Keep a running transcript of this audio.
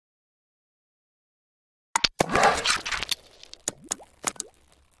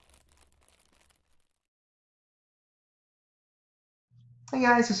Hey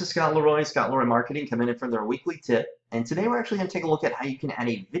guys, this is Scott Leroy Marketing, coming in for their weekly tip. And today we're actually going to take a look at how you can add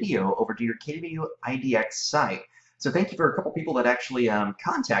a video over to your KW IDX site. So thank you for a couple people that actually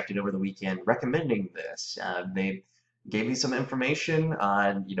contacted over the weekend recommending this. They gave me some information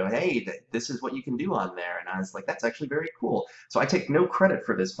on, hey, this is what you can do on there. And I was like, that's actually very cool. So I take no credit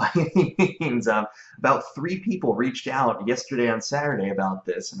for this by any means. About 3 people reached out yesterday on Saturday about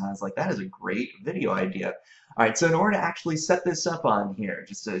this, and I was like, that is a great video idea. All right, so in order to actually set this up on here,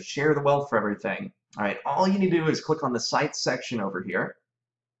 just to share the wealth for everything, all right, all you need to do is click on the Sites section over here.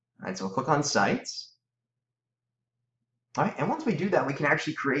 All right, so we'll click on Sites. All right, and once we do that, we can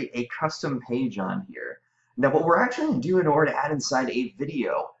actually create a custom page on here. Now, what we're actually going to do in order to add inside a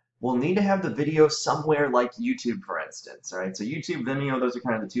video, we'll need to have the video somewhere like YouTube, for instance. All right, so YouTube, Vimeo, those are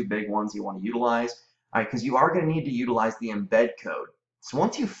kind of the 2 big ones you want to utilize. All right, because you are going to need to utilize the embed code. So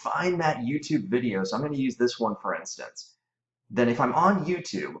once you find that YouTube video, so I'm going to use this one for instance, then if I'm on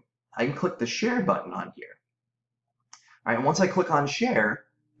YouTube, I can click the share button on here. All right, and once I click on share,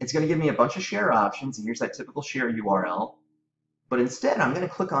 it's going to give me a bunch of share options, and here's that typical share URL. But instead, I'm going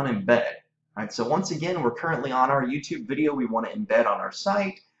to click on embed. All right, so once again, we're currently on our YouTube video we want to embed on our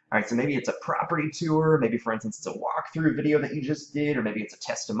site. All right, so maybe it's a property tour, maybe for instance it's a walkthrough video that you just did, or maybe it's a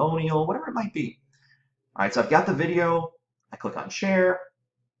testimonial, whatever it might be. All right, so I've got the video. I click on share,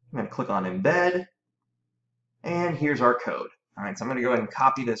 I'm going to click on embed, and here's our code. All right, so I'm going to go ahead and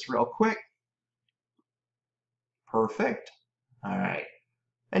copy this real quick. Perfect. All right,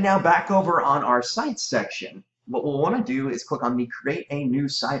 and now back over on our sites section, what we'll want to do is click on the create a new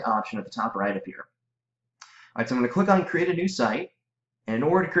site option at the top right up here. All right, so I'm going to click on create a new site, and in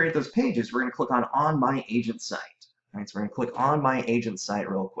order to create those pages, we're going to click on my agent site. All right, so we're going to click on my agent site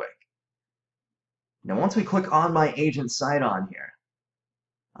real quick. Now, once we click on my agent site on here,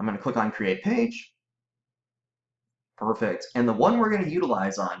 I'm going to click on Create Page. Perfect. And the one we're going to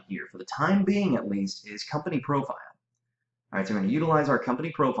utilize on here, for the time being at least, is Company Profile. All right, so we're going to utilize our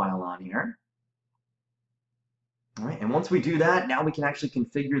Company Profile on here. All right, and once we do that, now we can actually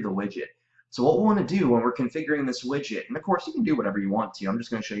configure the widget. So what we want to do when we're configuring this widget, and of course you can do whatever you want to, I'm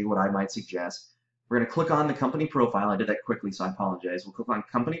just going to show you what I might suggest. We're going to click on the Company Profile. I did that quickly, so I apologize. We'll click on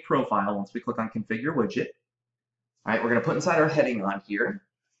Company Profile once we click on Configure Widget. All right, we're going to put inside our heading on here.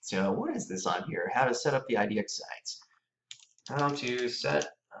 So what is this on here? How to set up the IDX sites. How to set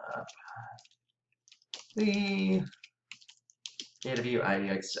up the KW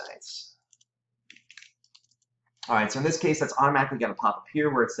IDX sites. All right, so in this case, that's automatically going to pop up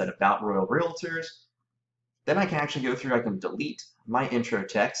here where it said About Royal Realtors. Then I can actually go through, I can delete my intro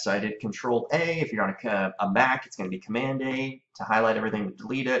text. So I did Control A. If you're on a Mac, it's going to be Command A to highlight everything to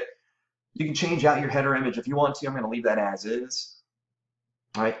delete it. You can change out your header image if you want to. I'm going to leave that as is.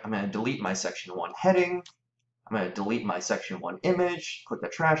 All right, I'm going to delete my section 1 heading. I'm going to delete my section 1 image. Click the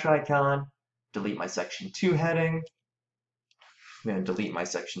trash icon. Delete my section 2 heading. I'm going to delete my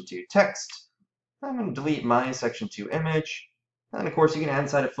section 2 text. I'm going to delete my section 2 image. And of course, you can add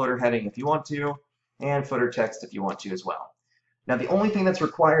inside a footer heading if you want to, and footer text if you want to as well. Now, the only thing that's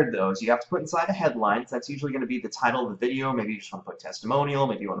required, though, is you have to put inside a headline. So that's usually going to be the title of the video. Maybe you just want to put testimonial.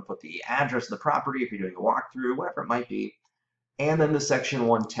 Maybe you want to put the address of the property if you're doing a walkthrough, whatever it might be. And then the section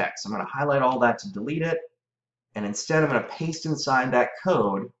 1 text. I'm going to highlight all that to delete it. And instead, I'm going to paste inside that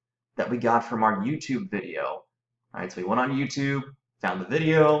code that we got from our YouTube video. All right, so we went on YouTube, found the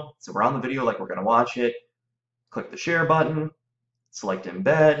video. So we're on the video like we're going to watch it. Click the share button, select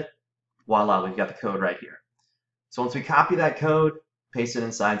embed. Voila, we've got the code right here. So once we copy that code, paste it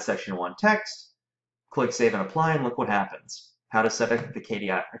inside section 1 text, click Save and Apply, and look what happens. How to set up the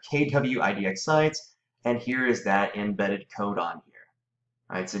KW IDX sites, and here is that embedded code on here.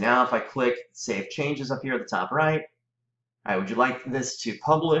 All right, so now if I click Save Changes up here at the top right, all right, would you like this to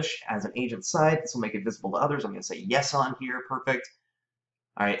publish as an agent site? This will make it visible to others. I'm going to say yes on here. Perfect.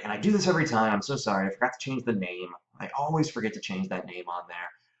 All right, and I do this every time. I'm so sorry. I forgot to change the name. I always forget to change that name on there.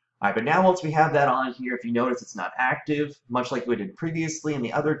 All right, but now once we have that on here, if you notice it's not active, much like we did previously in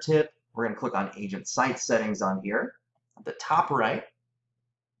the other tip, we're going to click on Agent Site Settings on here at the top right.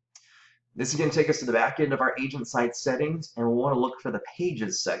 This is going to take us to the back end of our Agent Site Settings, and we'll want to look for the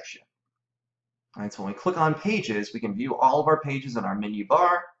Pages section. All right, so when we click on Pages, we can view all of our pages in our menu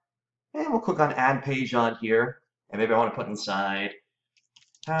bar, and we'll click on Add Page on here, and maybe I want to put inside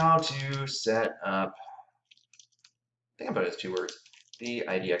how to set up, I think I put it as 2 words, the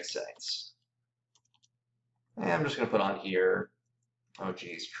IDX sites. And I'm just going to put on here, oh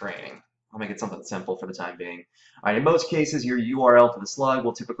geez, training. I'll make it something simple for the time being. All right, in most cases, your URL for the slug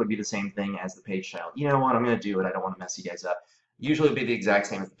will typically be the same thing as the page title. You know what, I'm going to do it. I don't want to mess you guys up. Usually it'll be the exact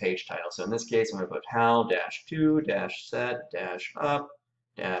same as the page title. So in this case, I'm going to put how-to-set-up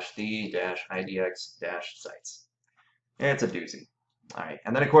 -the-idx-sites. It's a doozy. All right,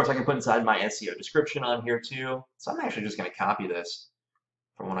 and then of course I can put inside my SEO description on here too. So I'm actually just going to copy this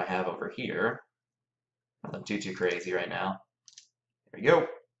from what I have over here. Nothing too crazy right now. There we go.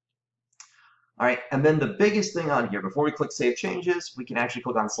 All right, and then the biggest thing on here, before we click Save Changes, we can actually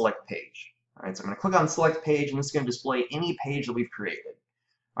click on Select Page. All right, so I'm going to click on Select Page, and this is going to display any page that we've created.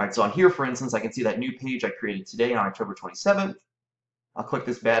 All right, so on here, for instance, I can see that new page I created today on October 27th. I'll click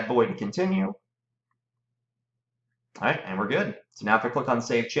this bad boy to continue. All right, and we're good. So now if I click on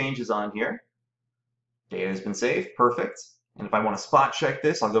Save Changes on here, data has been saved, perfect. And if I want to spot check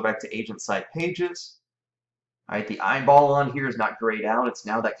this, I'll go back to Agent Site Pages. All right, the eyeball on here is not grayed out. It's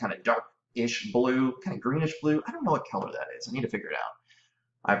now that kind of dark-ish blue, kind of greenish blue. I don't know what color that is. I need to figure it out.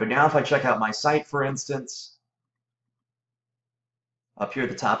 All right, but now if I check out my site, for instance, up here at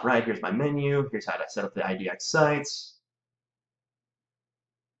the top right, here's my menu. Here's how to set up the IDX sites.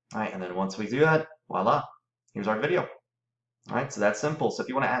 All right, and then once we do that, voila, here's our video. All right, so that's simple. So if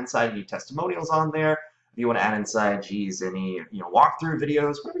you want to add inside any testimonials on there, if you want to add inside, geez, any walkthrough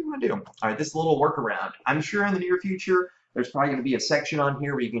videos, whatever you want to do. All right, this is a little workaround. I'm sure in the near future, there's probably going to be a section on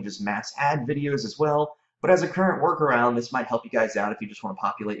here where you can just mass add videos as well. But as a current workaround, this might help you guys out if you just want to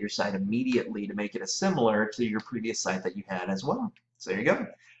populate your site immediately to make it as similar to your previous site that you had as well. So there you go. All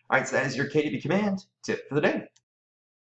right, so that is your KW command tip for the day.